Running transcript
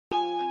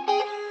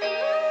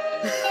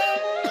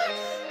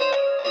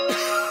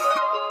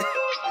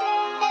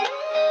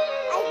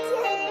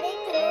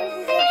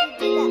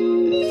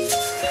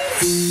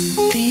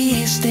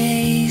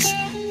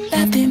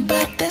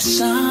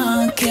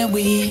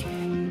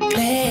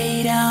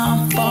lay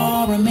down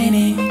for a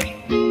minute.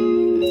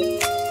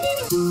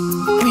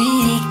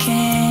 We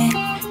can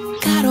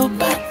cuddle,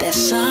 but that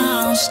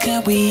sounds.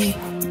 Can we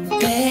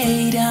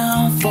lay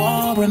down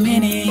for a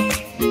minute?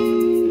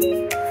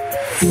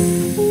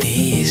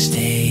 These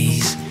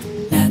days,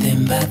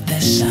 nothing but the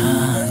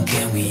sun.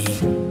 Can we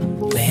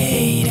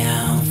lay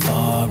down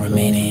for a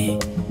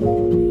minute?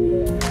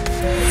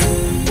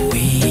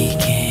 We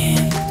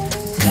can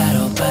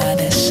cuddle, but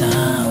the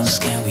sounds.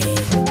 Can we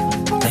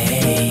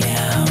lay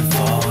down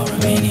for a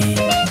minute?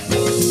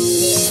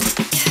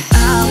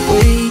 I'll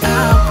wait,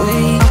 I'll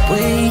wait, I'll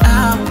wait,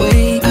 I'll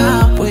wait,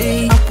 I'll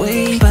wait, I'll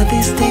wait. But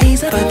these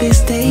days, but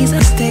these days,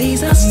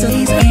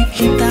 ain't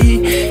hit that.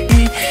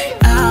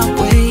 I'll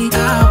wait,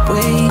 I'll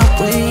wait,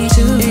 I'll wait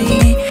to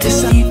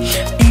this ain't.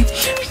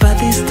 But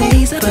these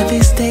days,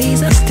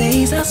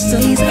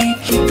 ain't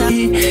hit that.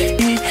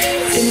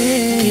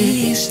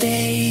 These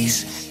days,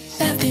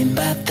 nothing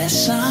but the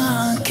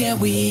sun. Can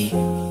we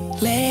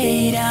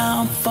lay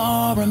down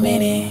for a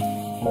minute?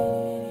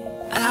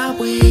 I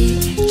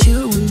wait,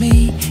 you and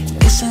me,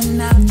 it's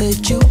another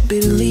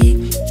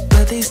jubilee.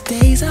 But these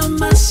days I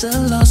must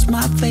have lost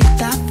my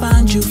faith. I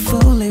find you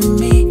fooling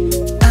me.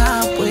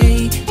 I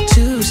wait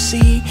to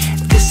see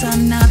this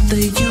another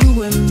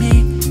you and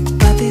me.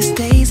 But these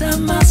days I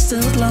must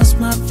have lost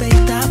my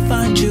faith. I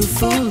find you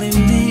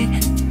fooling me.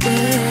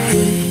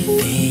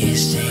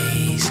 These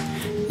days,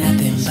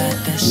 nothing but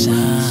the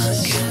sun.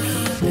 Can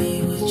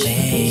we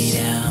lay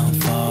down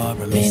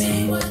for a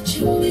minute?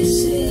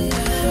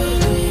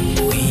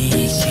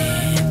 We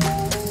can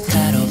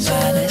cuddle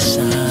by the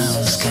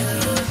sounds. Can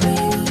we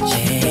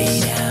lay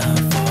down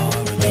for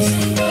a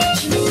minute?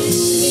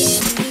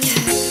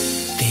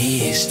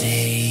 These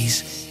days,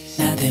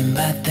 nothing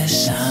but the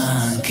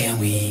sun. Can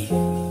we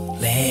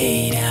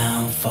lay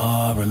down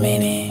for a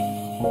minute?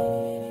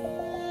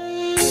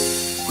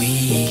 We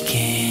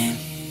can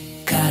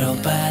cuddle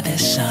by the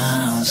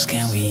sounds.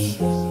 Can we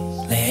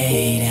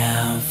lay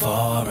down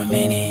for a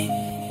minute?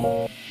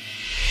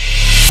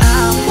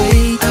 I'll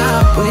wait,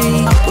 I'll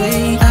wait, I'll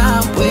wait,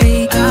 I'll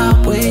wait, I'll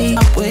wait,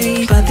 I'll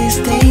wait. But these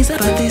days,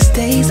 but these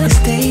days, but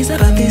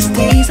these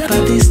days,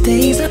 but these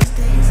days,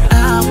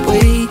 I'll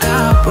wait,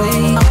 I'll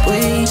wait, I'll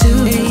wait to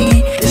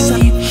this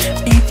ain't.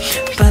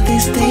 But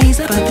these days,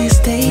 but these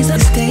days,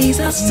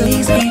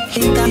 ain't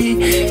hit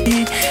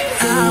that.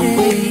 I'll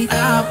wait,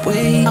 I'll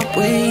wait, I'll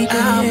wait,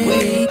 I'll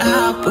wait,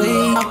 I'll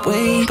wait, I'll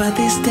wait. But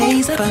these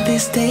days, but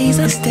these days,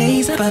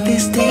 but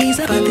these days,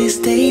 but these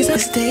days,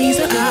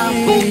 I'll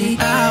wait,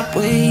 I'll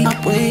wait,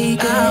 I'll wait,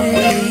 I'll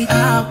wait,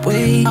 I'll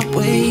wait, I'll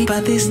wait.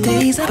 But these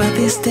days, but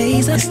these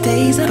days,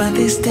 but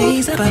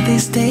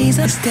these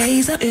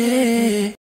days, yeah.